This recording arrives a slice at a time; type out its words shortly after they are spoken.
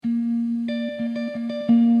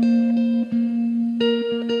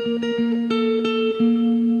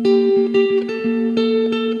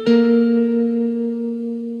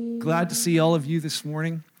glad to see all of you this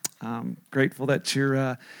morning. Grateful that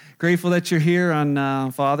you're here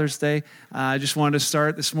on Father's Day. I just wanted to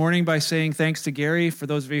start this morning by saying thanks to Gary. For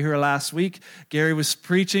those of you who were last week, Gary was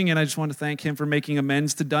preaching, and I just want to thank him for making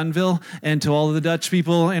amends to Dunville and to all of the Dutch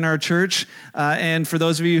people in our church. And for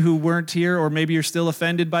those of you who weren't here, or maybe you're still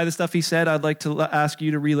offended by the stuff he said, I'd like to ask you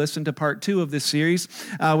to re-listen to part 2 of this series,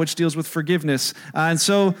 which deals with forgiveness. And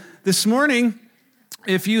so this morning,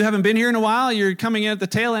 if you haven't been here in a while, you're coming in at the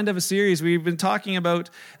tail end of a series. We've been talking about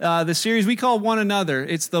the series we call One Another.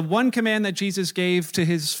 It's the one command that Jesus gave to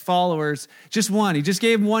his followers. Just one. He just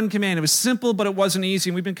gave them one command. It was simple, but it wasn't easy.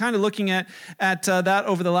 And we've been kind of looking at that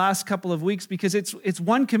over the last couple of weeks because it's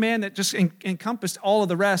one command that just encompassed all of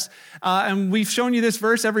the rest. And we've shown you this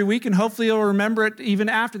verse every week, and hopefully you'll remember it even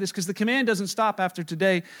after this because the command doesn't stop after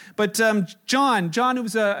today. But John, who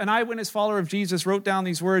was an eyewitness follower of Jesus, wrote down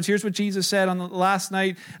these words. Here's what Jesus said on the last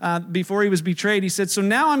night before he was betrayed. He said, "So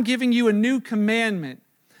now I'm giving you a new commandment."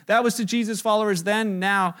 That was to Jesus' followers then,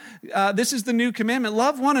 now. This is the new commandment.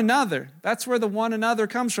 Love one another. That's where the one another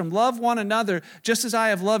comes from. Love one another just as I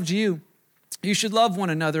have loved you. You should love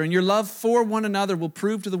one another, and your love for one another will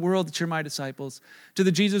prove to the world that you're my disciples. To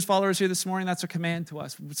the Jesus followers here this morning, that's a command to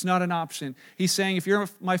us. It's not an option. He's saying, if you're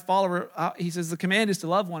my follower, he says the command is to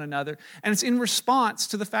love one another. And it's in response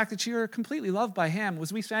to the fact that you're completely loved by him.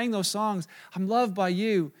 As we sang those songs, I'm loved by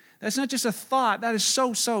you. That's not just a thought. That is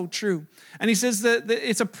so, so true. And he says that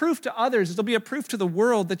it's a proof to others. It'll be a proof to the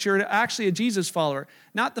world that you're actually a Jesus follower.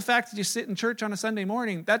 Not the fact that you sit in church on a Sunday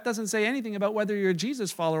morning. That doesn't say anything about whether you're a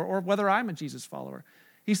Jesus follower or whether I'm a Jesus follower.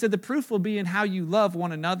 He said the proof will be in how you love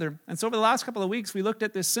one another. And so over the last couple of weeks, we looked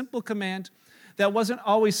at this simple command that wasn't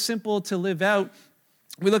always simple to live out.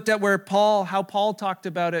 We looked at how Paul talked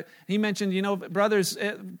about it. He mentioned, brothers,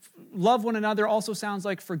 love one another also sounds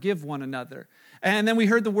like forgive one another. And then we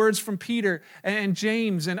heard the words from Peter and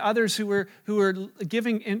James and others who were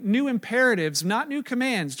giving new imperatives, not new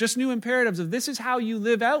commands, just new imperatives of this is how you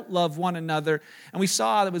live out love one another. And we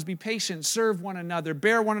saw that was be patient, serve one another,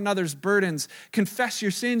 bear one another's burdens, confess your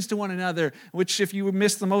sins to one another, which if you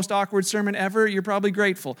missed the most awkward sermon ever, you're probably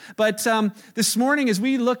grateful. But this morning, as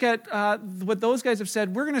we look at what those guys have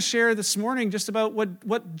said, we're going to share this morning just about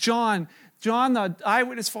what John, the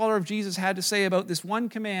eyewitness follower of Jesus, had to say about this one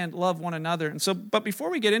command, love one another. And so, but before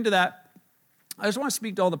we get into that, I just want to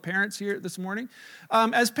speak to all the parents here this morning.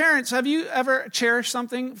 As parents, have you ever cherished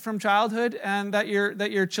something from childhood and that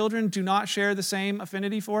your children do not share the same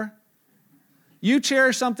affinity for? You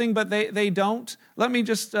cherish something, but they don't. Let me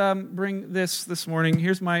just bring this morning.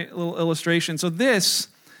 Here's my little illustration. So this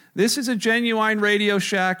is a genuine Radio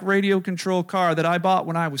Shack radio control car that I bought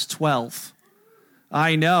when I was 12.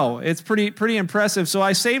 I know. It's pretty impressive. So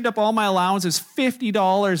I saved up all my allowances,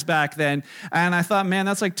 $50 back then. And I thought, man,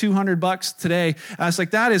 that's like $200 today. I was like,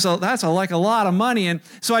 that's like a lot of money. And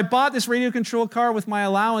so I bought this radio control car with my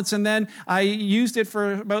allowance, and then I used it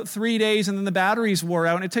for about 3 days, and then the batteries wore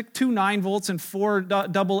out. And it took 2 9-volts and 4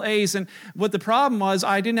 double A's. And what the problem was,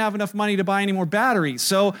 I didn't have enough money to buy any more batteries.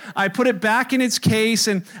 So I put it back in its case,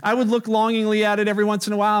 and I would look longingly at it every once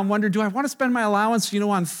in a while and wonder, do I want to spend my allowance,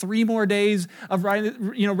 on 3 more days of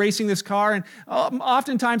racing this car? And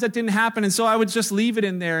oftentimes that didn't happen, and so I would just leave it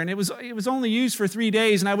in there, and it was only used for 3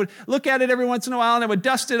 days, and I would look at it every once in a while, and I would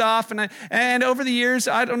dust it off, and over the years,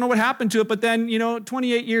 I don't know what happened to it, but then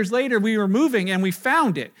 28 years later, we were moving, and we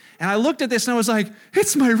found it, and I looked at this, and I was like,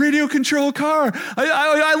 it's my radio control car.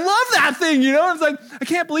 I love that thing, I was like, I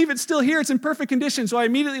can't believe it's still here. It's in perfect condition. So I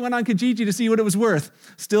immediately went on Kijiji to see what it was worth.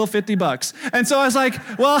 Still $50. And so I was like,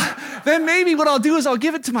 well, then maybe what I'll do is I'll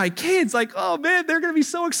give it to my kids. Like, oh man, they're going to be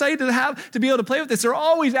so excited to be able to play with this. They're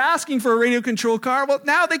always asking for a radio control car. Well,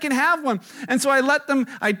 now they can have one. And so I let them,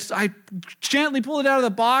 I gently pulled it out of the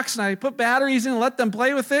box, and I put batteries in and let them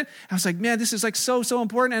play with it. I was like, man, this is like so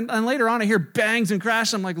important. And later on I hear bangs and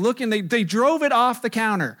crashes. I'm like, looking, they drove it off the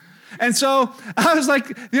counter. And so I was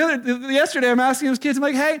like, yesterday I'm asking those kids, I'm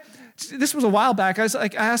like, hey, this was a while back. I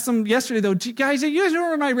asked them yesterday though, you guys know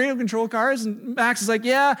where my radio control car is? And Max is like,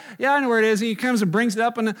 yeah, I know where it is. And he comes and brings it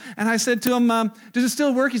up, and I said to him, does it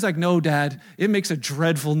still work? He's like, no, Dad, it makes a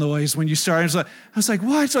dreadful noise when you start. I was like,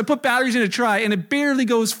 what? So I put batteries in to try, and it barely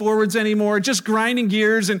goes forwards anymore, just grinding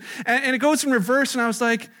gears, and it goes in reverse. And I was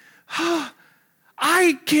like, oh,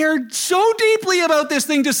 I cared so deeply about this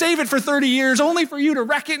thing to save it for 30 years, only for you to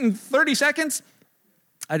wreck it in 30 seconds.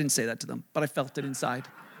 I didn't say that to them, but I felt it inside.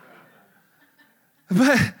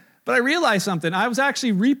 But I realized something. I was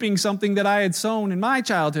actually reaping something that I had sown in my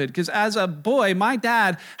childhood, because as a boy, my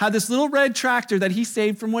dad had this little red tractor that he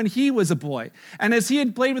saved from when he was a boy. And as he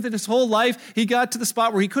had played with it his whole life, he got to the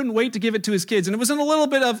spot where he couldn't wait to give it to his kids. And it was in a little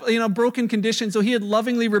bit of, broken condition, so he had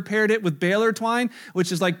lovingly repaired it with baler twine,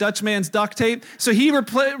 which is like Dutch man's duct tape. So he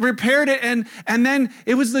repaired it, and then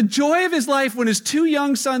it was the joy of his life when his two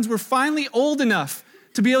young sons were finally old enough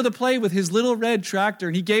to be able to play with his little red tractor.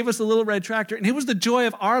 And he gave us a little red tractor, and it was the joy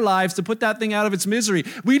of our lives to put that thing out of its misery.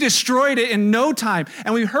 We destroyed it in no time,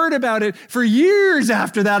 and we heard about it for years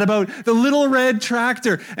after that, about the little red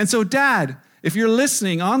tractor. And so, Dad, if you're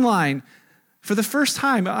listening online, for the first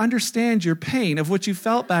time, I understand your pain of what you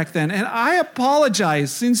felt back then, and I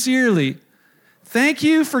apologize sincerely. Thank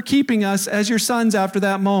you for keeping us as your sons after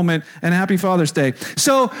that moment, and happy Father's Day.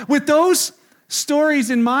 So with those stories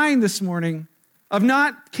in mind this morning, of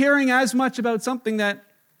not caring as much about something that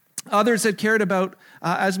others had cared about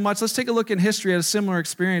as much. Let's take a look in history at a similar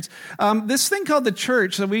experience. This thing called the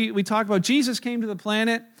church that we talk about, Jesus came to the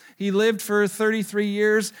planet. He lived for 33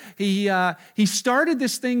 years. He started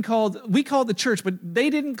this thing we call it the church, but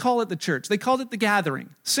they didn't call it the church. They called it the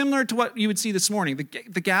gathering, similar to what you would see this morning,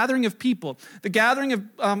 the gathering of people, the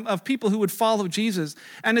gathering of people who would follow Jesus.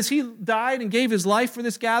 And as he died and gave his life for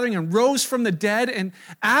this gathering and rose from the dead and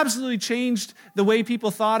absolutely changed the way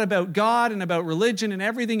people thought about God and about religion and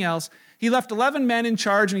everything else, he left 11 men in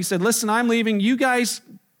charge, and he said, listen, I'm leaving. You guys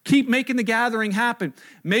keep making the gathering happen.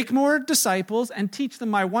 Make more disciples and teach them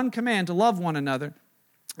my one command, to love one another,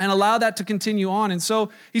 and allow that to continue on. And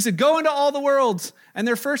so he said, go into all the worlds. And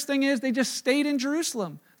their first thing is they just stayed in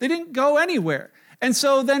Jerusalem. They didn't go anywhere. And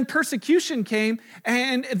so then persecution came,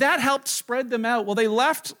 and that helped spread them out. Well, they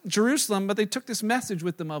left Jerusalem, but they took this message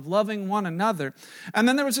with them of loving one another. And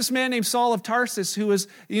then there was this man named Saul of Tarsus, who was,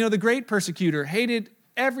 the great persecutor, hated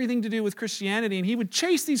everything to do with Christianity, and he would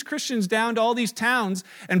chase these Christians down to all these towns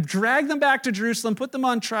and drag them back to Jerusalem, put them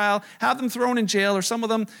on trial, have them thrown in jail, or some of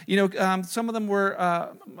them,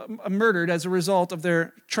 were murdered as a result of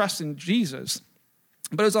their trust in Jesus.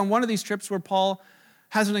 But it was on one of these trips where Paul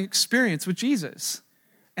has an experience with Jesus,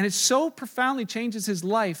 and it so profoundly changes his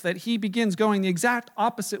life that he begins going the exact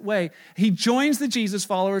opposite way. He joins the Jesus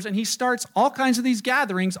followers, and he starts all kinds of these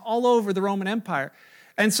gatherings all over the Roman Empire.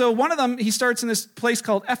 And so one of them, he starts in this place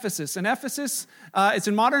called Ephesus. And Ephesus, it's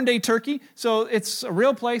in modern-day Turkey, so it's a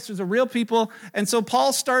real place. There's a real people. And so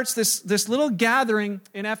Paul starts this little gathering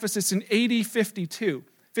in Ephesus in AD 52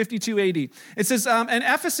 AD. It says, and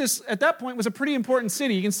Ephesus at that point was a pretty important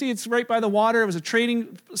city. You can see it's right by the water. It was a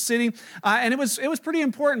trading city, and it was pretty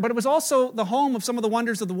important. But it was also the home of some of the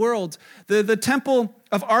wonders of the world. The temple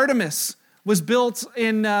of Artemis was built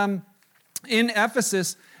in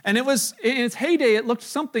Ephesus. And it was, in its heyday, it looked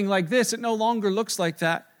something like this. It no longer looks like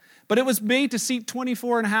that. But it was made to seat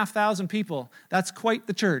 24,500 people. That's quite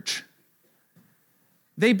the church.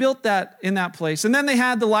 They built that in that place. And then they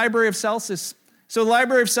had the Library of Celsus. So the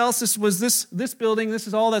Library of Celsus was this building. This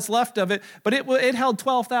is all that's left of it. But it held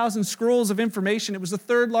 12,000 scrolls of information. It was the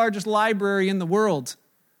third largest library in the world.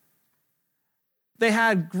 They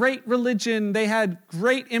had great religion. They had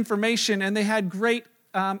great information. And they had great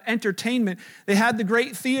entertainment. They had the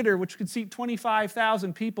great theater, which could seat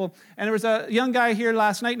 25,000 people. And there was a young guy here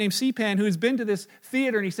last night named C-Pan who has been to this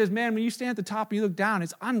theater, and he says, man, when you stand at the top and you look down,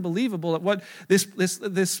 it's unbelievable at what this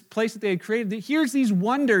place that they had created. Here's these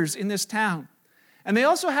wonders in this town. And they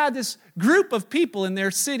also had this group of people in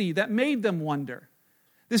their city that made them wonder.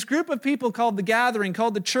 This group of people called the gathering,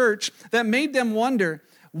 called the church, that made them wonder,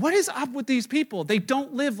 what is up with these people? They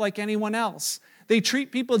don't live like anyone else. They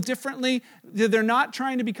treat people differently. They're not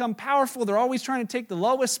trying to become powerful. They're always trying to take the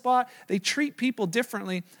lowest spot. They treat people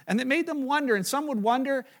differently. And it made them wonder, and some would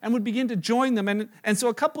wonder and would begin to join them. And so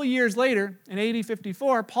a couple of years later, in AD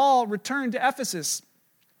 54, Paul returned to Ephesus.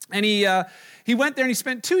 And he went there and he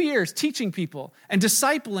spent 2 years teaching people and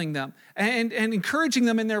discipling them and encouraging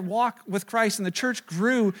them in their walk with Christ. And the church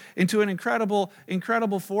grew into an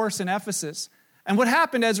incredible force in Ephesus. And what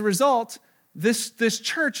happened as a result, this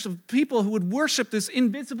church of people who would worship this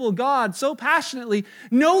invisible God so passionately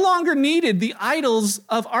no longer needed the idols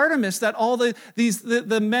of Artemis that all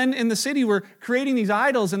the men in the city were creating these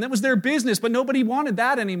idols, and that was their business, but nobody wanted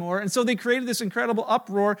that anymore. And so they created this incredible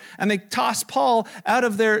uproar, and they tossed Paul out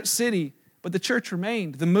of their city. But the church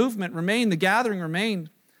remained, the movement remained, the gathering remained.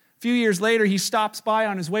 A few years later, he stops by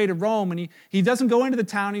on his way to Rome, and he doesn't go into the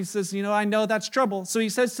town. He says, I know that's trouble. So he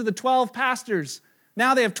says to the 12 pastors,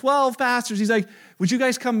 now they have 12 pastors. He's like, would you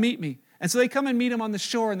guys come meet me? And so they come and meet him on the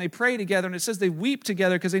shore, and they pray together. And it says they weep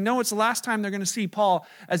together because they know it's the last time they're going to see Paul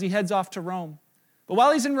as he heads off to Rome. But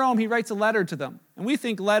while he's in Rome, he writes a letter to them. And we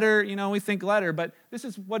think letter, but this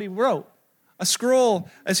is what he wrote. A scroll,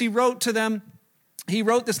 as he wrote to them, he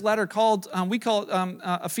wrote this letter called, we call it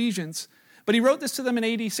Ephesians. But he wrote this to them in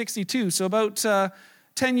AD 62, so about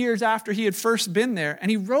 10 years after he had first been there. And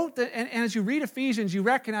he wrote that, and as you read Ephesians, you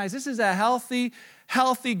recognize this is a healthy,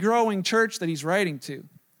 growing church that he's writing to.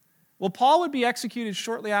 Well, Paul would be executed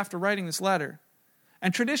shortly after writing this letter.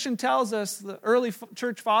 And tradition tells us, the early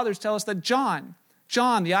church fathers tell us that John,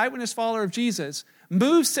 the eyewitness follower of Jesus,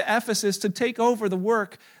 moves to Ephesus to take over the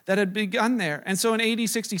work that had begun there. And so in AD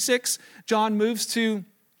 66, John moves to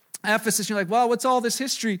Ephesus. You're like, well, what's all this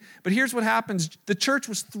history? But here's what happens. The church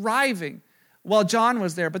was thriving while John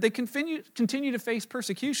was there, but they continue to face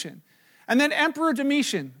persecution. And then Emperor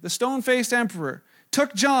Domitian, the stone-faced emperor,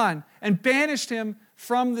 took John and banished him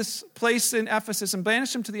from this place in Ephesus and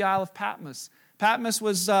banished him to the Isle of Patmos. Patmos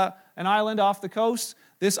was an island off the coast.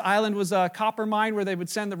 This island was a copper mine where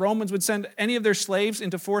the Romans would send any of their slaves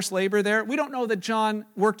into forced labor there. We don't know that John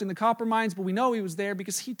worked in the copper mines, but we know he was there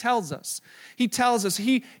because he tells us.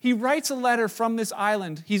 He writes a letter from this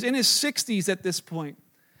island. He's in his 60s at this point.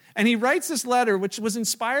 And he writes this letter, which was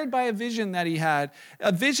inspired by a vision that he had,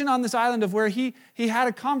 a vision on this island of where he had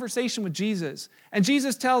a conversation with Jesus. And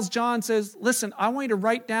Jesus tells John, says, listen, I want you to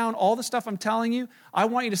write down all the stuff I'm telling you. I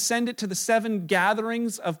want you to send it to the 7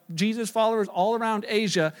 gatherings of Jesus followers all around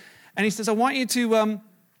Asia. And he says, I want you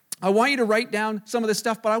to write down some of this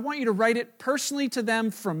stuff, but I want you to write it personally to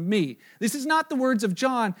them from me. This is not the words of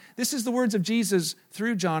John. This is the words of Jesus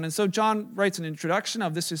through John. And so John writes an introduction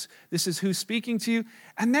of this is who's speaking to you.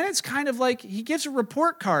 And then it's kind of like he gives a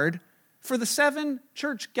report card for the 7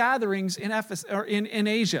 church gatherings in Ephesus or in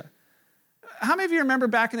Asia. How many of you remember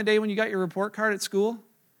back in the day when you got your report card at school?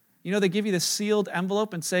 You know, they give you this sealed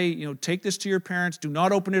envelope and say, take this to your parents. Do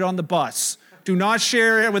not open it on the bus. Do not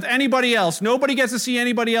share it with anybody else. Nobody gets to see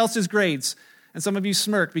anybody else's grades. And some of you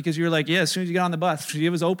smirk because you're like, yeah, as soon as you get on the bus,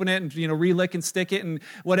 you was open it and, re-lick and stick it and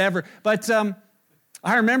whatever. But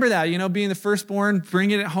I remember that, being the firstborn,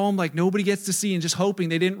 bringing it home like nobody gets to see and just hoping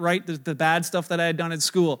they didn't write the bad stuff that I had done at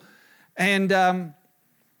school. And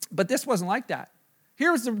but this wasn't like that.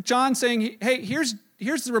 Here was John saying, hey, here's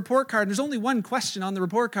the report card. There's only one question on the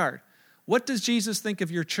report card. What does Jesus think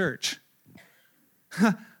of your church?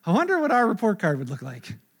 I wonder what our report card would look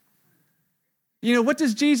like. What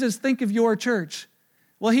does Jesus think of your church?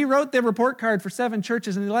 Well, he wrote the report card for 7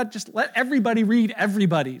 churches, and he let everybody read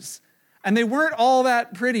everybody's. And they weren't all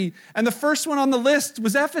that pretty. And the first one on the list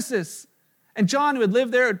was Ephesus. And John, who had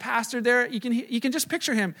lived there, had pastored there, you can just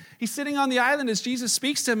picture him. He's sitting on the island as Jesus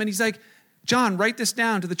speaks to him, and he's like, John, write this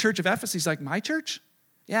down to the church of Ephesus. He's like, my church?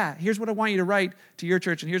 Yeah, here's what I want you to write to your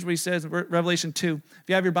church. And here's what he says in Revelation 2. If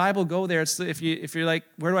you have your Bible, go there. If you're like,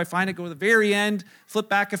 where do I find it? Go to the very end, flip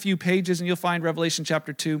back a few pages, and you'll find Revelation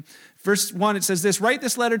chapter 2. Verse 1, it says this, write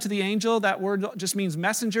this letter to the angel. That word just means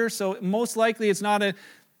messenger. So most likely it's not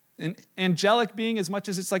an angelic being as much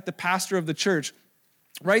as it's like the pastor of the church.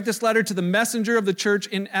 Write this letter to the messenger of the church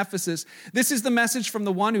in Ephesus. This is the message from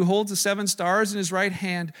the one who holds the 7 stars in his right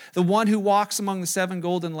hand, the one who walks among the 7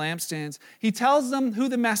 golden lampstands. He tells them who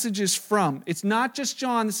the message is from. It's not just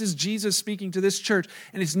John. This is Jesus speaking to this church.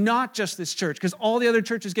 And it's not just this church, because all the other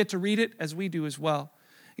churches get to read it as we do as well.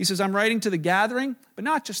 He says, I'm writing to the gathering, but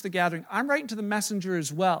not just the gathering. I'm writing to the messenger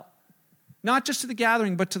as well. Not just to the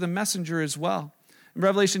gathering, but to the messenger as well. In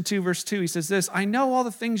Revelation 2, verse 2, he says this, I know all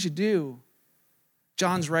the things you do.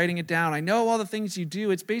 John's writing it down. I know all the things you do.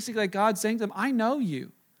 It's basically like God saying to them, I know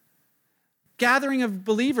you. Gathering of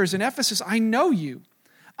believers in Ephesus, I know you.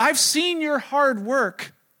 I've seen your hard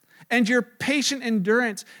work and your patient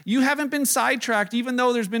endurance. You haven't been sidetracked, even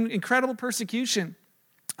though there's been incredible persecution.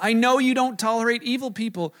 I know you don't tolerate evil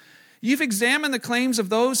people. You've examined the claims of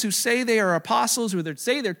those who say they are apostles, or they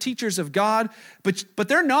say they're teachers of God, but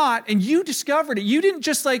they're not, and you discovered it. You didn't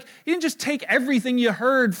just take everything you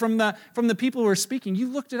heard from the people who were speaking.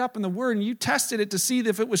 You looked it up in the Word, and you tested it to see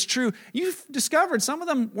if it was true. You've discovered some of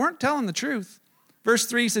them weren't telling the truth. Verse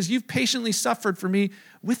 3 says, you've patiently suffered for me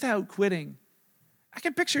without quitting. I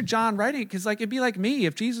can picture John writing it, because it'd be like me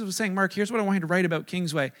if Jesus was saying, Mark, here's what I want you to write about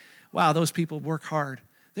Kingsway. Wow, those people work hard.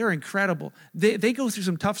 They're incredible. They go through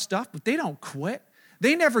some tough stuff, but they don't quit.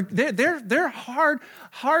 They're hard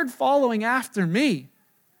following after me.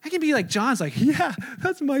 I can be like, John's like, yeah,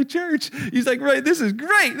 that's my church. He's like, right, this is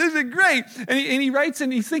great. And he writes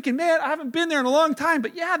and he's thinking, man, I haven't been there in a long time,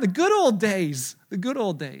 but yeah, the good old days.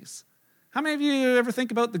 How many of you ever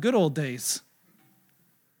think about the good old days?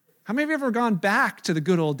 How many of you ever gone back to the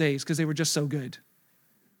good old days because they were just so good?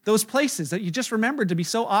 Those places that you just remembered to be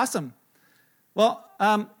so awesome. Well,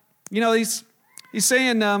 he's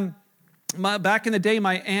saying, back in the day,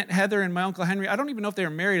 my Aunt Heather and my Uncle Henry, I don't even know if they were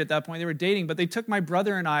married at that point. They were dating, but they took my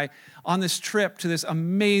brother and I on this trip to this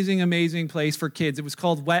amazing, amazing place for kids. It was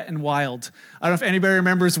called Wet and Wild. I don't know if anybody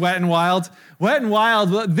remembers Wet and Wild. Wet and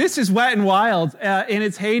Wild, well, this is Wet and Wild in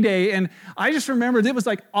its heyday, and I just remembered it was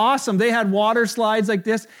like awesome. They had water slides like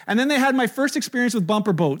this, and then they had my first experience with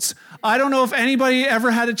bumper boats. I don't know if anybody ever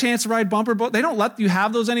had a chance to ride bumper boat. They don't let you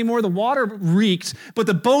have those anymore. The water reeked, but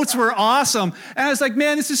the boats were awesome. And I was like,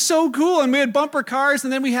 man, this is so cool. And we had bumper cars,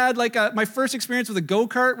 and then we had like my first experience with a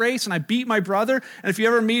go-kart race, and I beat my brother. And if you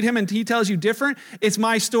ever meet him and he tells you different, it's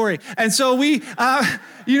my story. And so it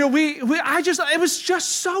was just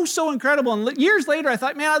so incredible. And years later, I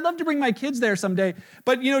thought, man, I'd love to bring my kids there someday.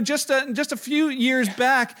 But just a few years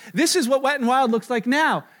back, this is what Wet and Wild looks like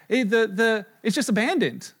now. It's just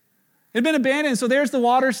abandoned. It had been abandoned, so there's the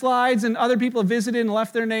water slides, and other people have visited and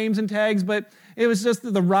left their names and tags, but it was just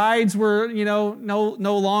the rides were, no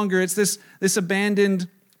longer. It's this abandoned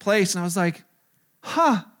place, and I was like,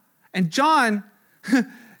 huh. And John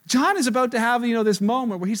is about to have, this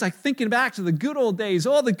moment where he's like thinking back to the good old days.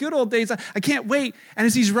 Oh, the good old days. I can't wait. And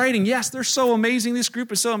as he's writing, yes, they're so amazing. This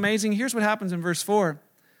group is so amazing. Here's what happens in verse 4.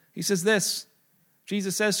 He says this.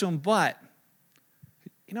 Jesus says to him, but.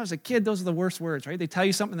 As a kid, those are the worst words, right? They tell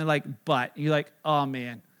you something, they're like, but. And you're like, oh,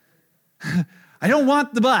 man. I don't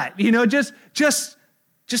want the but.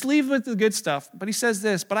 Just leave with the good stuff. But he says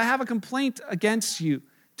this, but I have a complaint against you.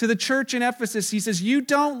 To the church in Ephesus, he says, you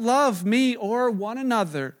don't love me or one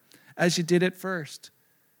another as you did at first.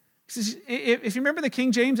 He says, if you remember the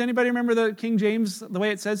King James, anybody remember the King James, the way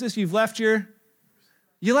it says this? You left your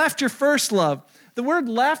first love. The word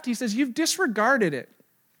left, he says, you've disregarded it.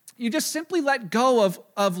 You just simply let go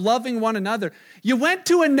of loving one another. You went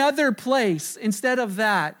to another place instead of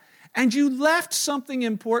that, and you left something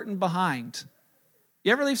important behind.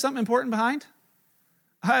 You ever leave something important behind?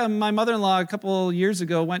 My mother-in-law a couple years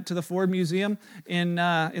ago went to the Ford Museum in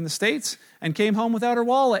the States and came home without her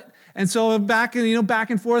wallet. And so back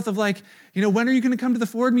and forth of like, when are you going to come to the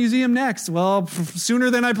Ford Museum next? Well, sooner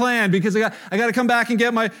than I planned, because I got to come back and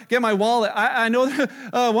get my wallet. I know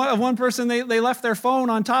one person, they left their phone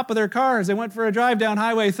on top of their cars. They went for a drive down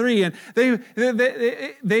Highway 3, and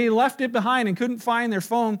they left it behind and couldn't find their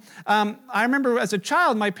phone. I remember as a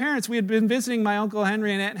child, my parents, we had been visiting my Uncle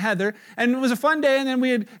Henry and Aunt Heather, and it was a fun day, and then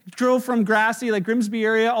we had drove from Grassy, like Grimsby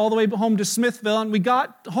area, all the way home to Smithville, and we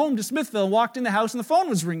got home to Smithville, walked in the house, and the phone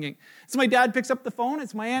was ringing. So my dad picks up the phone.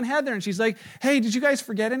 It's my Aunt Heather, and she's like, hey, did you guys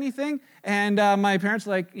forget anything? And my parents are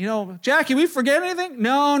like, Jackie, we forget anything?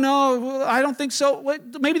 No, I don't think so.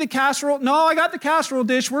 What, maybe the casserole? No, I got the casserole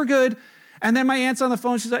dish. We're good. And then my aunt's on the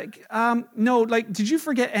phone. She's like, no, did you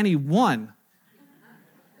forget anyone?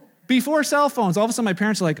 Before cell phones, all of a sudden my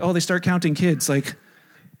parents are like, oh, they start counting kids. Like,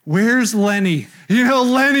 where's Lenny?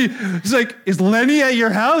 Lenny. He's like, is Lenny at your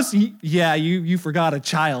house? Yeah, you forgot a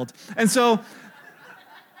child. And so...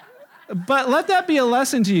 But let that be a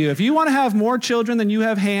lesson to you. If you want to have more children than you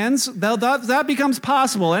have hands, that becomes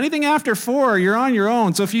possible. Anything after 4, you're on your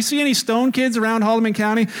own. So if you see any stone kids around Haldimand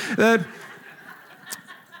County, that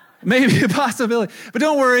may be a possibility. But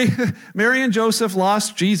don't worry, Mary and Joseph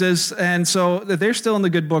lost Jesus, and so they're still in the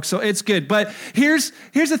good book, so it's good. But here's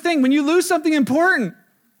the thing. When you lose something important,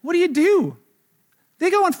 what do?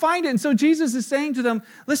 They go and find it. And so Jesus is saying to them,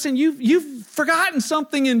 listen, you've forgotten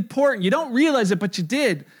something important. You don't realize it, but you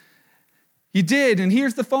did. You did, and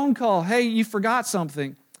here's the phone call. Hey, you forgot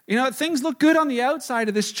something. Things look good on the outside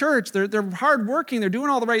of this church. They're hardworking. They're doing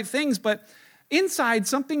all the right things, but inside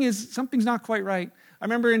something's not quite right. I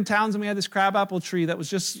remember in Townsend we had this crabapple tree that was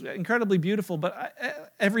just incredibly beautiful, but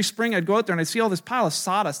every spring I'd go out there and I'd see all this pile of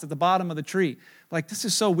sawdust at the bottom of the tree. Like, this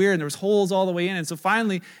is so weird, and there was holes all the way in. And so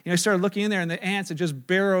finally, I started looking in there, and the ants had just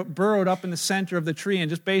burrowed up in the center of the tree and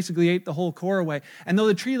just basically ate the whole core away. And though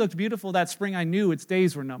the tree looked beautiful that spring, I knew its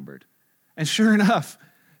days were numbered. And sure enough,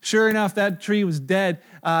 that tree was dead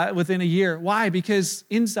within a year. Why? Because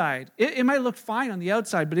inside, it might look fine on the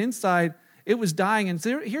outside, but inside, it was dying. And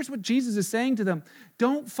so here's what Jesus is saying to them.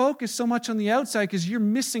 Don't focus so much on the outside because you're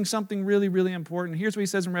missing something really, really important. Here's what he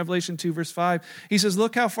says in Revelation 2, verse 5. He says,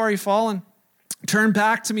 look how far you've fallen. Turn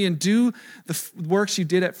back to me and do the works you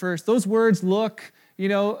did at first. Those words, look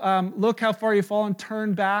how far you've fallen,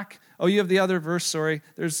 turn back. Oh, you have the other verse, sorry.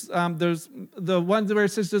 There's the one where it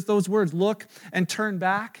says just those words, look and turn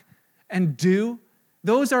back and do.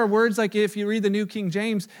 Those are words like if you read the New King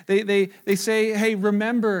James, they say, hey,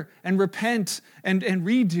 remember and repent and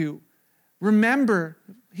redo. Remember.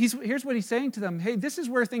 Here's what he's saying to them. Hey, this is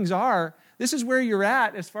where things are. This is where you're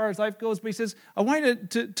at as far as life goes. But he says, I want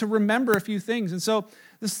you to remember a few things. And so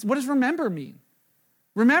what does remember mean?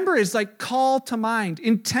 Remember is like call to mind.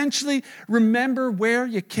 Intentionally remember where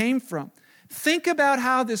you came from. Think about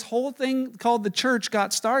how this whole thing called the church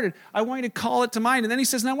got started. I want you to call it to mind. And then he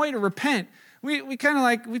says, and I want you to repent. We kind of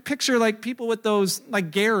like, we picture like people with those,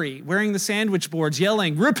 like Gary, wearing the sandwich boards,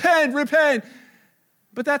 yelling, repent, repent.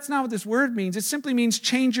 But that's not what this word means. It simply means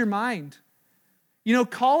change your mind.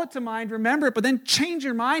 Call it to mind, remember it, but then change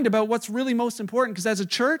your mind about what's really most important. Because as a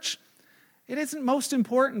church, it isn't most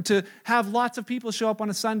important to have lots of people show up on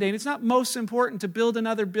a Sunday. And it's not most important to build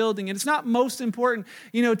another building. And it's not most important,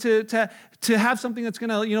 to have something that's going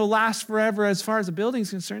to, last forever as far as a building is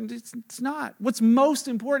concerned. It's not. What's most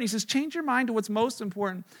important, he says, change your mind to what's most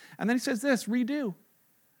important. And then he says this, redo.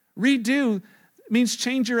 Redo means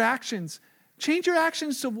change your actions. Change your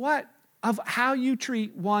actions to what? Of how you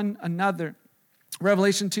treat one another.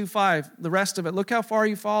 Revelation 2:5, the rest of it. Look how far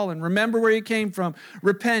you've fallen. Remember where you came from.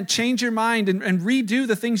 Repent, change your mind, and redo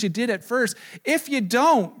the things you did at first. If you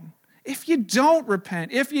don't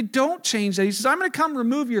repent, if you don't change that, he says, I'm going to come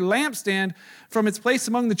remove your lampstand from its place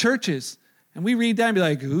among the churches. And we read that and be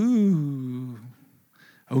like, ooh,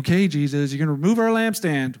 okay, Jesus, you're going to remove our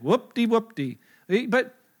lampstand. Whoop-de-whoop-de.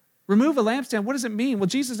 But remove a lampstand, what does it mean? Well,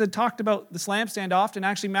 Jesus had talked about this lampstand often.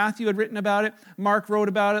 Actually, Matthew had written about it. Mark wrote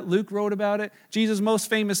about it. Luke wrote about it. Jesus' most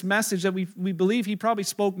famous message that we believe he probably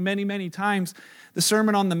spoke many, many times, the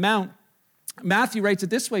Sermon on the Mount. Matthew writes it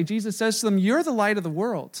this way. Jesus says to them, you're the light of the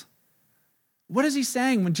world. What is he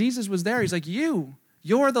saying when Jesus was there? He's like,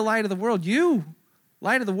 you're the light of the world. You,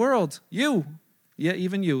 light of the world. You, yeah,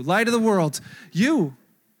 even you, light of the world. You're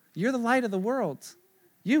the light of the world.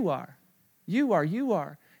 You are.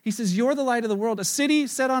 He says, you're the light of the world. A city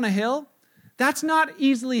set on a hill, that's not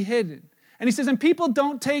easily hidden. And he says, and people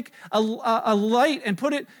don't take a light and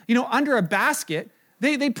put it, under a basket.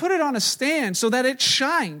 They put it on a stand so that it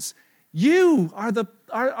shines. You are the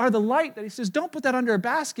light that he says, don't put that under a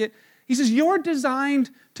basket. He says, you're designed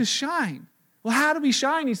to shine. Well, how do we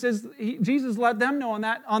shine? He says, Jesus let them know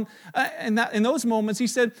in those moments. He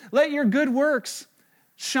said, let your good works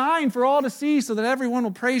shine for all to see so that everyone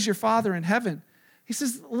will praise your Father in heaven. He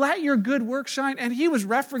says, let your good work shine. And he was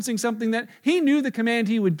referencing something that he knew the command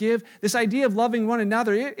he would give, this idea of loving one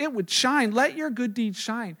another. It would shine. Let your good deeds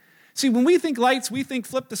shine. See, when we think lights, we think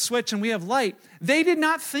flip the switch and we have light. They did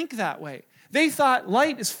not think that way. They thought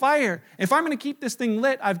light is fire. If I'm going to keep this thing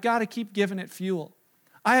lit, I've got to keep giving it fuel.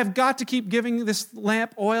 I have got to keep giving this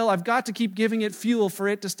lamp oil. I've got to keep giving it fuel for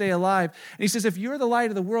it to stay alive. And he says, if you're the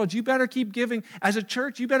light of the world, you better keep giving, as a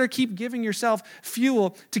church, you better keep giving yourself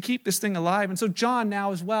fuel to keep this thing alive. And so John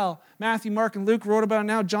now as well, Matthew, Mark, and Luke wrote about it.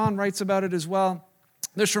 Now John writes about it as well.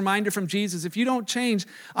 This reminder from Jesus, if you don't change,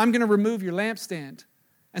 I'm going to remove your lampstand.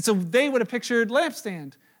 And so they would have pictured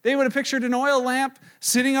lampstand. They would have pictured an oil lamp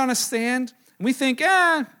sitting on a stand. And we think,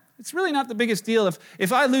 it's really not the biggest deal.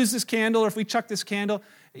 If I lose this candle or if we chuck this candle,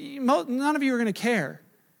 none of you are going to care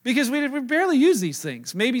because we barely use these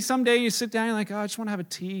things. Maybe someday you sit down and you're like, I just want to have a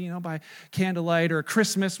tea, by candlelight, or at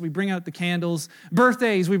Christmas, we bring out the candles.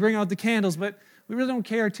 Birthdays, we bring out the candles, but we really don't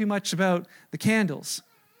care too much about the candles.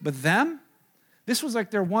 But them, this was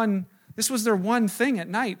their one thing at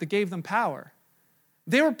night that gave them power.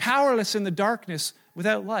 They were powerless in the darkness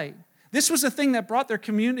without light. This was the thing that brought their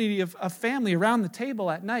community of family around the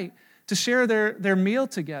table at night to share their meal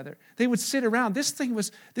together. They would sit around. This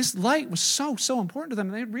light was so, so important to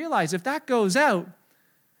them. And they realized if that goes out,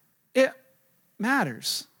 it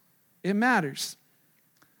matters. It matters.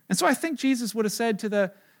 And so I think Jesus would have said to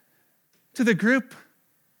the group,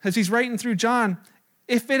 as he's writing through John,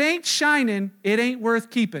 if it ain't shining, it ain't worth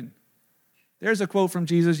keeping. There's a quote from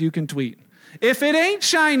Jesus you can tweet. If it ain't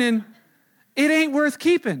shining, it ain't worth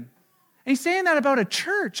keeping. And he's saying that about a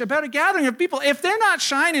church, about a gathering of people. If they're not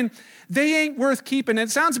shining, they ain't worth keeping. And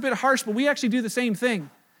it sounds a bit harsh, but we actually do the same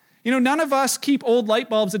thing. None of us keep old light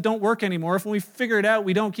bulbs that don't work anymore. If when we figure it out,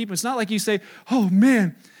 we don't keep them. It's not like you say, oh,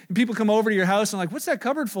 man. And people come over to your house and like, what's that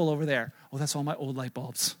cupboard full over there? Oh, that's all my old light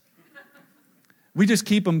bulbs. We just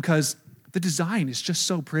keep them because the design is just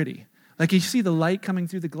so pretty. Like you see the light coming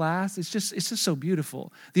through the glass, it's just so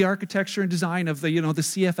beautiful. The architecture and design of the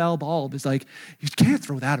CFL bulb is like, you can't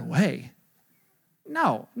throw that away.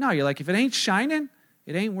 No, you're like, if it ain't shining,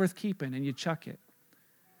 it ain't worth keeping, and you chuck it.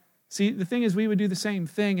 See, the thing is, we would do the same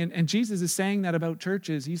thing, and Jesus is saying that about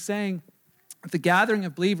churches. He's saying, if the gathering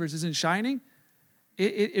of believers isn't shining,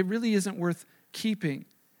 it really isn't worth keeping.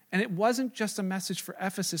 And it wasn't just a message for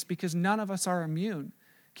Ephesus, because none of us are immune.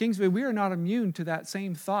 Kingsway, we are not immune to that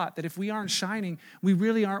same thought, that if we aren't shining, we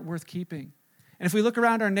really aren't worth keeping. And if we look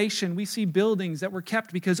around our nation, we see buildings that were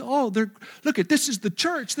kept because, look at, this is the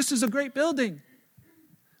church. This is a great building.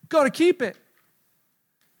 Got to keep it.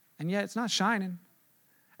 And yet it's not shining.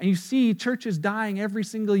 And you see churches dying every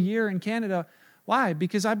single year in Canada. Why?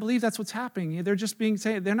 Because I believe that's what's happening. They're just being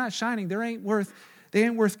saying they're not shining. They ain't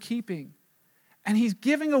worth keeping. And he's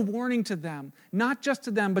giving a warning to them, not just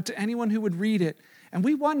to them, but to anyone who would read it. And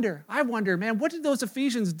I wonder, man, what did those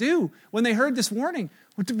Ephesians do when they heard this warning?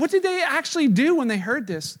 What did they actually do when they heard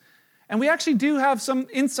this? And we actually do have some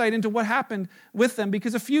insight into what happened with them,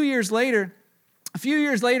 because a few years later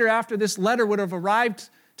after this letter would have arrived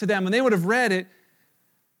to them and they would have read it,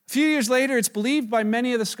 a few years later, it's believed by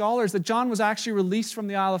many of the scholars that John was actually released from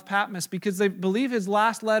the Isle of Patmos, because they believe his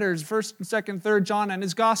last letters, 1st and 2nd, 3rd John, and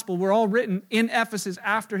his gospel were all written in Ephesus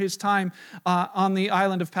after his time on the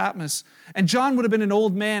island of Patmos. And John would have been an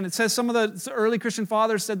old man. It says some of the early Christian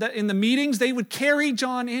fathers said that in the meetings, they would carry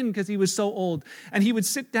John in because he was so old. And he would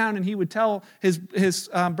sit down and he would tell his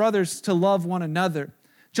brothers to love one another.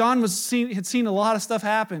 John had seen a lot of stuff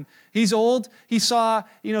happen. He's old. He saw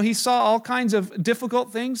all kinds of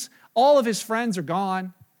difficult things. All of his friends are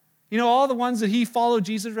gone. All the ones that he followed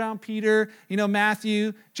Jesus around, Peter,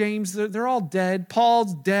 Matthew, James, they're all dead.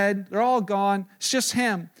 Paul's dead. They're all gone. It's just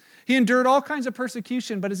him. He endured all kinds of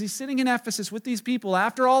persecution, but as he's sitting in Ephesus with these people,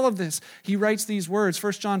 after all of this, he writes these words,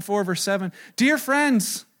 1 John 4, verse 7, Dear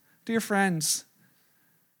friends,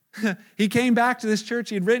 he came back to this church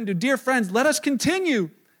he had written to, dear friends, let us continue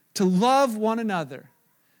to love one another.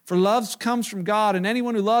 For love comes from God, and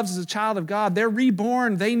anyone who loves is a child of God. They're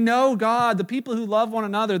reborn. They know God. The people who love one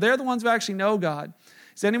another, they're the ones who actually know God.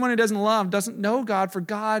 So anyone who doesn't love doesn't know God, for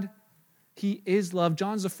God, he is love.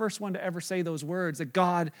 John's the first one to ever say those words, that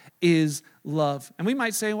God is love. And we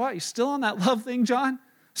might say, what, you still on that love thing, John?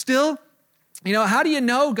 Still? How do you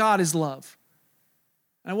know God is love?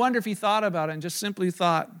 And I wonder if he thought about it and just simply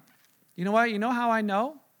thought, you know what? You know how I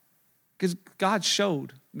know? Because God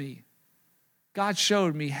showed me. God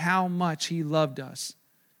showed me how much he loved us.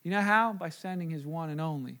 You know how? By sending his one and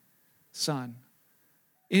only Son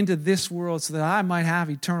into this world so that I might have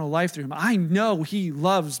eternal life through him. I know he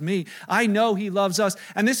loves me. I know he loves us.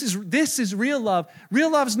 And this is real love.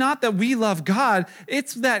 Real love is not that we love God.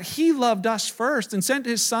 It's that he loved us first and sent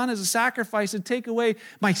his Son as a sacrifice to take away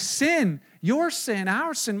my sin, your sin,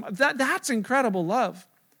 our sin. That's incredible love.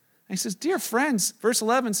 And he says, dear friends, verse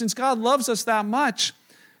 11, since God loves us that much,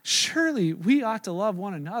 surely we ought to love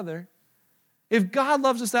one another. If God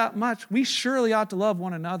loves us that much, we surely ought to love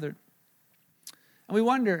one another. And we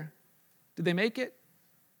wonder, did they make it?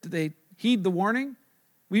 Did they heed the warning?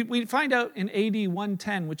 We find out in AD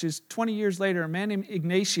 110, which is 20 years later, a man named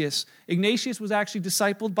Ignatius. Ignatius was actually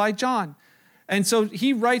discipled by John. And so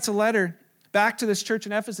he writes a letter back to this church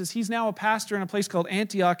in Ephesus. He's now a pastor in a place called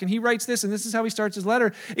Antioch, and he writes this, and this is how he starts his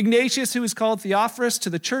letter. Ignatius, who is called Theophorus, to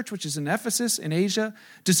the church which is in Ephesus, in Asia,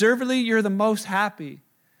 deservedly you're the most happy.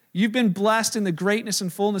 You've been blessed in the greatness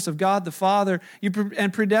and fullness of God the Father,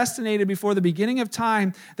 and predestinated before the beginning of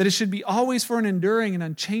time that it should be always for an enduring and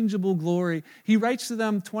unchangeable glory. He writes to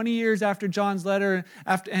them 20 years after John's letter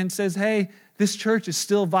and says, hey, this church is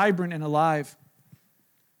still vibrant and alive.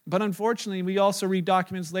 But unfortunately, we also read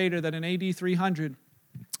documents later that in AD 300,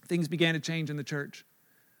 things began to change in the church.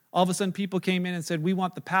 All of a sudden, people came in and said, we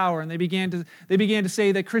want the power. And they began to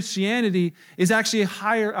say that Christianity is actually a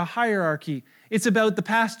hierarchy. It's about the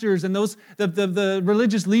pastors and the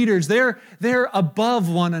religious leaders. They're above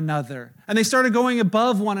one another. And they started going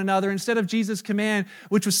above one another instead of Jesus' command,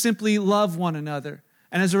 which was simply love one another.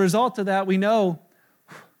 And as a result of that, we know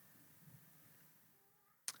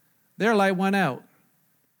their light went out.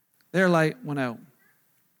 Their light went out.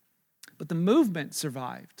 But the movement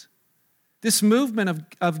survived. This movement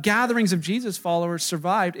of gatherings of Jesus followers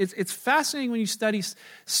survived. It's fascinating when you study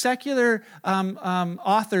secular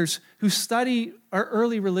authors who study our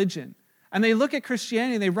early religion. And they look at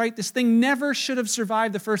Christianity and they write, this thing never should have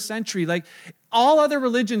survived the first century. Like all other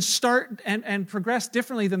religions start and progress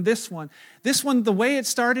differently than this one. This one, the way it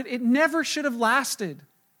started, it never should have lasted.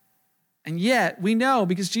 And yet, we know,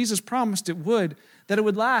 because Jesus promised it would, that it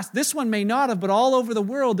would last. This one may not have, but all over the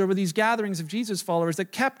world, there were these gatherings of Jesus followers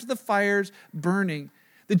that kept the fires burning.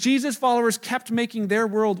 The Jesus followers kept making their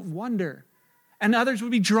world wonder. And others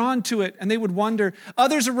would be drawn to it, and they would wonder.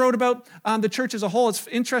 Others wrote about the church as a whole. It's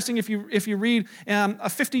interesting if you read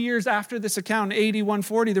 50 years after this account, in AD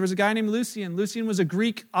 140, there was a guy named Lucian. Lucian was a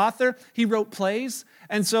Greek author. He wrote plays,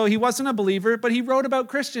 and so he wasn't a believer, but he wrote about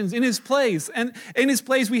Christians in his plays. And in his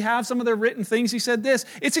plays, we have some of their written things. He said this,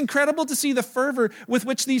 it's incredible to see the fervor with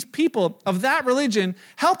which these people of that religion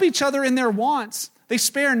help each other in their wants. They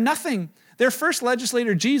spare nothing. Their first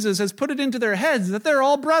legislator, Jesus, has put it into their heads that they're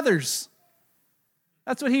all brothers.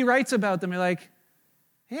 That's what he writes about them. You're like,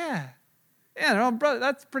 yeah, they're all brothers.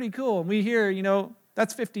 That's pretty cool. And we hear,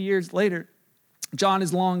 that's 50 years later. John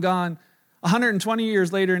is long gone. 120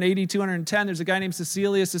 years later, in AD 210, there's a guy named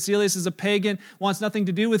Cecilius. Cecilius is a pagan, wants nothing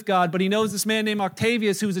to do with God, but he knows this man named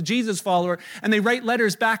Octavius, who's a Jesus follower, and they write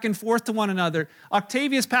letters back and forth to one another.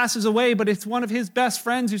 Octavius passes away, but it's one of his best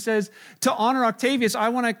friends who says, to honor Octavius, I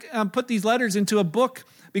want to put these letters into a book,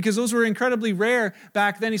 because those were incredibly rare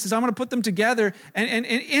back then. He says, I'm going to put them together. And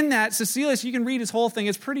in that, Cecilius, you can read his whole thing.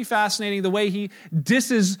 It's pretty fascinating the way he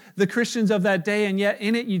disses the Christians of that day. And yet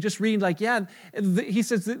in it, you just read like, he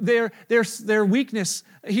says their weakness,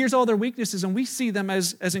 here's all their weaknesses. And we see them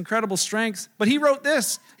as incredible strengths. But he wrote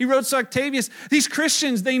this. He wrote to Octavius, these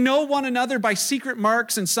Christians, they know one another by secret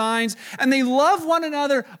marks and signs, and they love one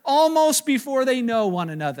another almost before they know one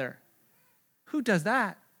another. Who does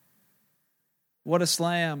that? What a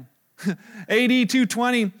slam. AD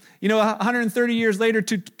 220, 130 years later,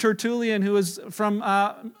 Tertullian, who was from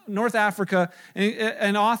North Africa,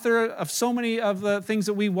 an author of so many of the things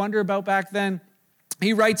that we wonder about back then,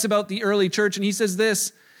 he writes about the early church, and he says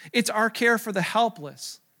this, it's our care for the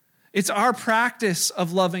helpless. It's our practice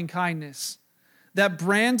of loving kindness that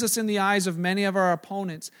brands us in the eyes of many of our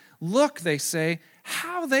opponents. Look, they say,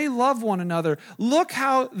 how they love one another. Look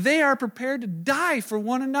how they are prepared to die for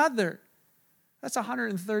one another. That's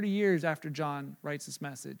 130 years after John writes this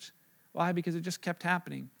message. Why? Because it just kept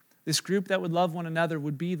happening. This group that would love one another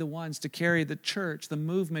would be the ones to carry the church, the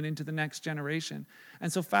movement into the next generation.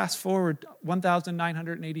 And so fast forward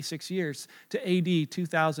 1,986 years to AD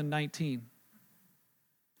 2019.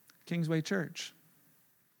 Kingsway Church.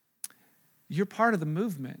 You're part of the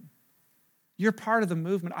movement. You're part of the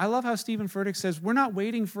movement. I love how Stephen Furtick says, we're not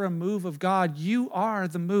waiting for a move of God. You are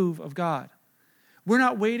the move of God. We're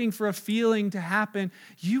not waiting for a feeling to happen.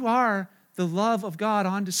 You are the love of God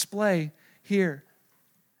on display here.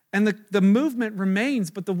 And the movement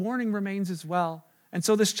remains, but the warning remains as well. And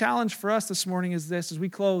so this challenge for us this morning is this, as we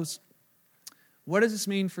close. What does this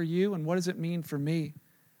mean for you, and what does it mean for me?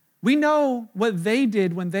 We know what they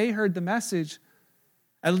did when they heard the message,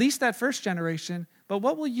 at least that first generation, but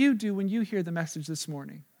what will you do when you hear the message this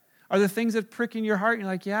morning? Are there things that prick in your heart and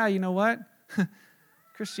you're like, yeah, you know what?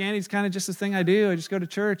 Christianity is kind of just this thing I do. I just go to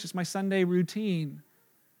church. It's my Sunday routine.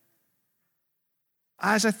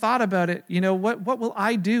 As I thought about it, what will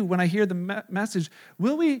I do when I hear the message?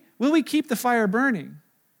 Will we keep the fire burning?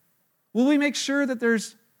 Will we make sure that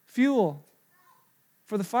there's fuel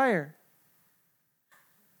for the fire?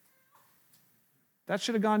 That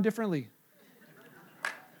should have gone differently.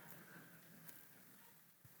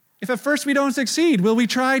 If at first we don't succeed, will we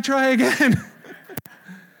try again?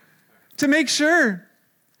 To make sure.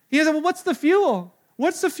 He said, well, what's the fuel?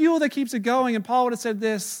 What's the fuel that keeps it going? And Paul would have said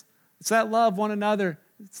this. It's that love one another.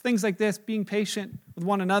 It's things like this, being patient with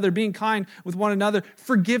one another, being kind with one another,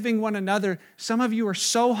 forgiving one another. Some of you are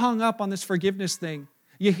so hung up on this forgiveness thing.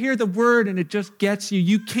 You hear the word and it just gets you.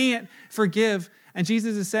 You can't forgive. And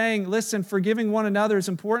Jesus is saying, listen, forgiving one another is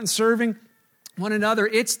important. Serving one another,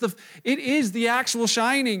 it is the actual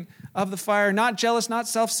shining of the fire. Not jealous, not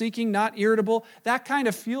self-seeking, not irritable. That kind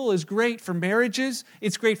of fuel is great for marriages.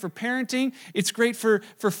 It's great for parenting. It's great for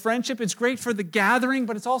friendship. It's great for the gathering,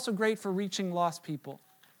 but it's also great for reaching lost people.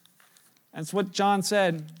 And it's what John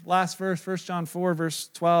said, last verse, 1 John 4, verse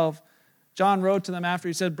 12. John wrote to them after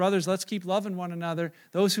he said, brothers, let's keep loving one another.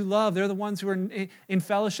 Those who love, they're the ones who are in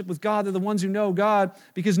fellowship with God. They're the ones who know God,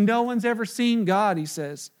 because no one's ever seen God, he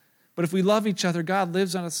says. But if we love each other, God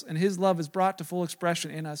lives on us, and his love is brought to full expression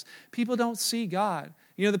in us. People don't see God.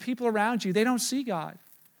 The people around you, they don't see God.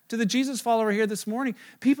 To the Jesus follower here this morning,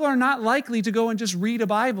 people are not likely to go and just read a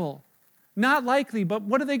Bible. Not likely, but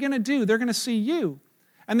what are they going to do? They're going to see you,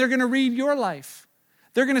 and they're going to read your life.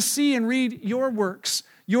 They're going to see and read your works,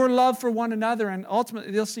 your love for one another, and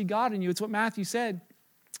ultimately they'll see God in you. It's what Matthew said.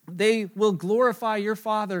 They will glorify your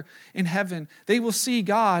Father in heaven. They will see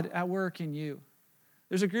God at work in you.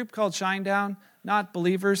 There's a group called Shinedown, not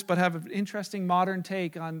believers, but have an interesting modern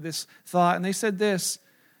take on this thought. And they said this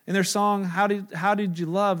in their song, How Did You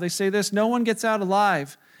Love? They say this, no one gets out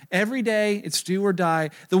alive. Every day it's do or die.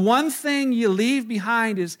 The one thing you leave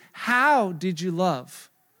behind is, how did you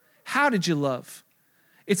love? How did you love?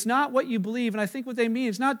 It's not what you believe. And I think what they mean,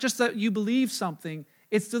 it's not just that you believe something.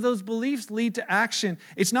 It's that those beliefs lead to action.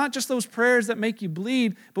 It's not just those prayers that make you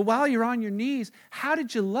bleed, but while you're on your knees, how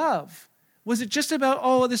did you love? Was it just about,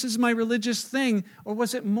 oh, this is my religious thing? Or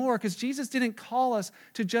was it more? Because Jesus didn't call us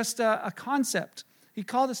to just a concept. He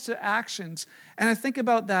called us to actions. And I think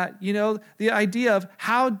about that, the idea of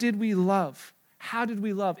how did we love? How did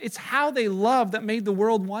we love? It's how they loved that made the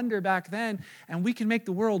world wonder back then, and we can make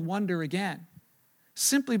the world wonder again,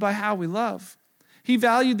 simply by how we love. He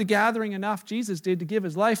valued the gathering enough, Jesus did, to give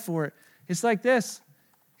his life for it. It's like this.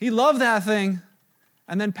 He loved that thing.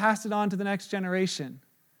 and then passed it on to the next generation.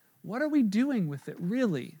 What are we doing with it,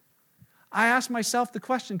 really? I ask myself the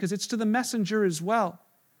question because it's to the messenger as well.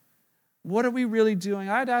 What are we really doing?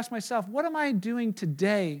 I'd ask myself, what am I doing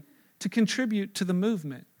today to contribute to the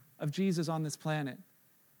movement of Jesus on this planet?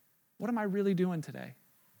 What am I really doing today?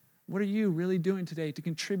 What are you really doing today to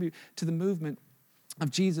contribute to the movement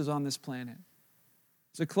of Jesus on this planet?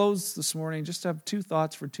 So to close this morning, just have two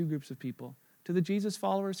thoughts for two groups of people. To the Jesus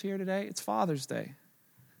followers here today, it's Father's Day.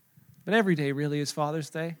 But every day really is Father's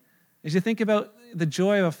Day. As you think about the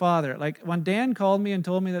joy of a father, like when Dan called me and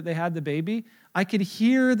told me that they had the baby, I could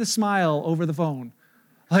hear the smile over the phone.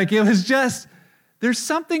 Like it was just, there's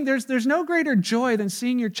no greater joy than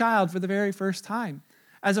seeing your child for the very first time.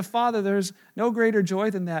 As a father, there's no greater joy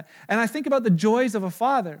than that. And I think about the joys of a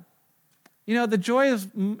father. You know, the joy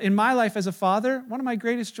in my life as a father, one of my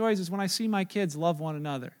greatest joys is when I see my kids love one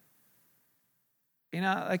another. You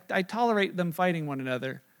know, like I tolerate them fighting one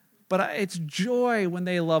another. But it's joy when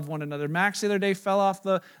they love one another. Max the other day fell off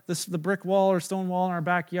the brick wall or stone wall in our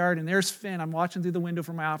backyard, and there's Finn. I'm watching through the window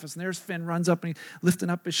from my office, and there's Finn, runs up and he's lifting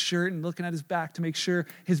up his shirt and looking at his back to make sure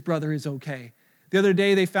his brother is okay. The other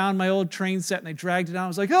day, they found my old train set, and they dragged it out. I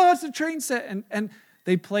was like, oh, it's a train set. And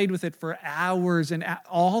they played with it for hours, and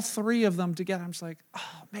all three of them together. I'm just like,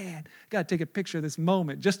 oh, man, got to take a picture of this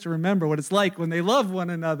moment just to remember what it's like when they love one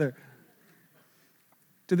another.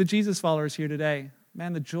 To the Jesus followers here today,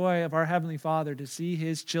 man, the joy of our Heavenly Father to see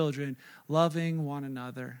His children loving one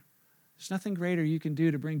another. There's nothing greater you can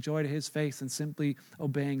do to bring joy to His face than simply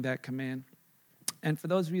obeying that command. And for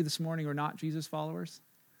those of you this morning who are not Jesus followers,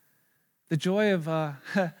 the joy of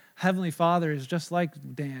Heavenly Father is just like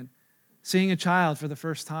Dan, seeing a child for the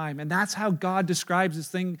first time. And that's how God describes this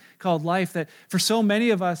thing called life, that for so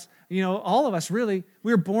many of us, you know, all of us really,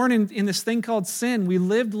 we were born in this thing called sin. We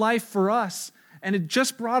lived life for us. And it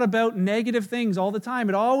just brought about negative things all the time.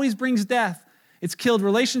 It always brings death. It's killed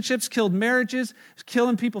relationships, killed marriages, it's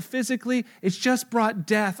killing people physically. It's just brought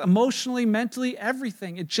death emotionally, mentally,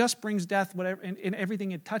 everything. It just brings death. Whatever, and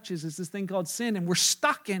everything it touches is this thing called sin, and we're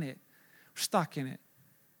stuck in it. We're stuck in it.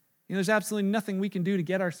 You know, there's absolutely nothing we can do to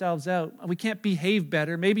get ourselves out. We can't behave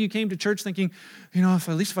better. Maybe you came to church thinking, you know, at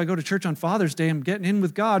least if I go to church on Father's Day, I'm getting in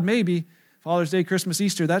with God. Maybe Father's Day, Christmas,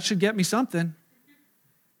 Easter, that should get me something.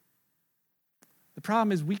 The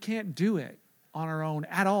problem is we can't do it on our own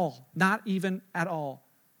at all, not even at all.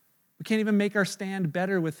 We can't even make our stand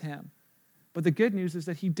better with Him. But the good news is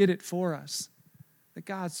that He did it for us, that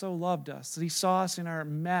God so loved us, that He saw us in our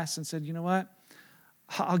mess and said, you know what,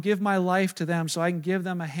 I'll give my life to them so I can give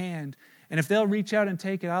them a hand. And if they'll reach out and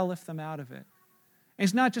take it, I'll lift them out of it. And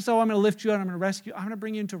it's not just, oh, I'm going to lift you out, I'm going to rescue you. I'm going to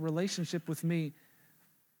bring you into a relationship with me.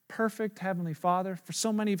 Perfect Heavenly Father. For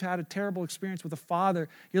so many who've had a terrible experience with a father,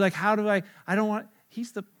 you're like, how do I don't want,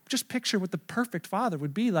 just picture what the perfect father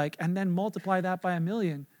would be like and then multiply that by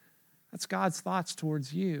 1,000,000. That's God's thoughts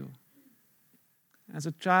towards you. As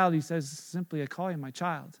a child, He says simply, I call you my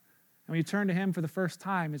child. And when you turn to Him for the first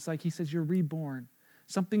time, it's like He says, you're reborn.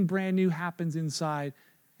 Something brand new happens inside.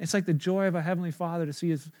 It's like the joy of a Heavenly Father to see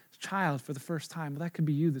His child for the first time. Well, that could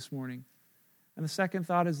be you this morning. And the second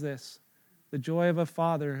thought is this: the joy of a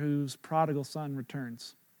father whose prodigal son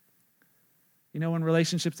returns. You know, when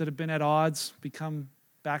relationships that have been at odds become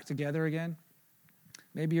back together again.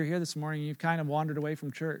 Maybe you're here this morning and you've kind of wandered away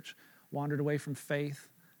from church, wandered away from faith.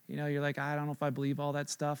 You know, you're like, I don't know if I believe all that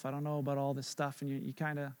stuff. I don't know about all this stuff. And you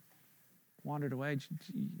kind of wandered away.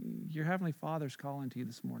 Your Heavenly Father's calling to you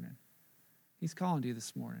this morning. He's calling to you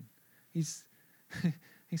this morning. He's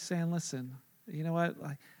saying, listen, you know what?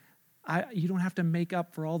 You don't have to make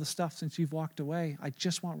up for all the stuff since you've walked away. I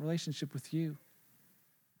just want relationship with you.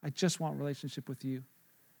 I just want relationship with you.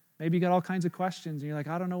 Maybe you got all kinds of questions and you're like,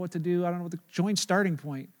 I don't know what to do. I don't know what to join starting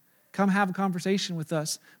point. Come have a conversation with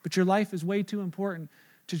us. But your life is way too important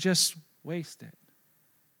to just waste it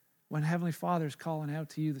when Heavenly Father's calling out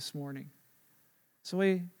to you this morning. So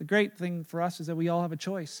the great thing for us is that we all have a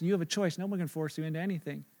choice. You have a choice. No one can force you into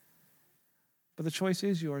anything. But the choice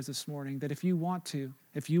is yours this morning, that if you want to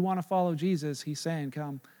follow Jesus, He's saying,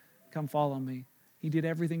 come follow me. He did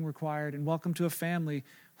everything required, and welcome to a family.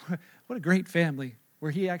 What a great family,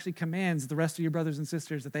 where He actually commands the rest of your brothers and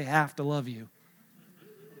sisters that they have to love you.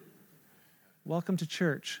 Welcome to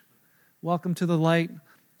church. Welcome to the light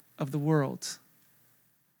of the world.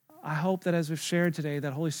 I hope that as we've shared today,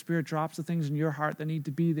 that Holy Spirit drops the things in your heart that need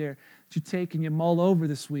to be there, that you take and you mull over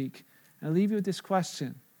this week. And I leave you with this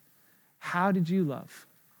question. How did you love?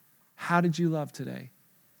 How did you love today?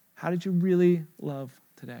 How did you really love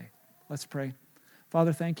today? Let's pray.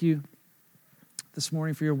 Father, thank you this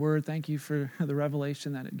morning for your word. Thank you for the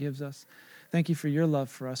revelation that it gives us. Thank you for your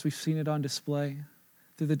love for us. We've seen it on display.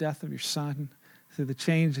 through the death of your Son, through the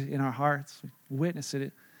change in our hearts. Witness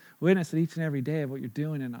it each and every day of what you're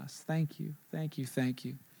doing in us. Thank you, thank you, thank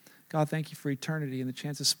you. God, thank you for eternity and the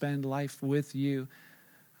chance to spend life with you,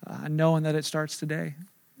 knowing that it starts today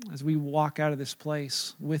as we walk out of this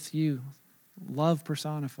place with you, love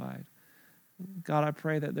personified. God, I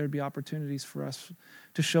pray that there'd be opportunities for us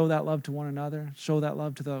to show that love to one another, show that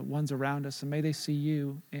love to the ones around us, and may they see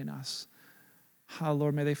you in us. Oh,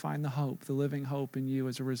 Lord, may they find the hope, the living hope in you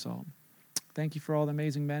as a result. Thank you for all the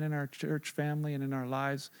amazing men in our church family and in our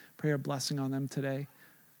lives. Pray a blessing on them today.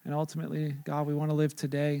 And ultimately, God, we want to live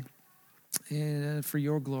today for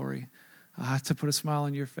your glory, to put a smile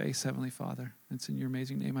on your face, Heavenly Father. It's in your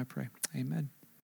amazing name I pray. Amen.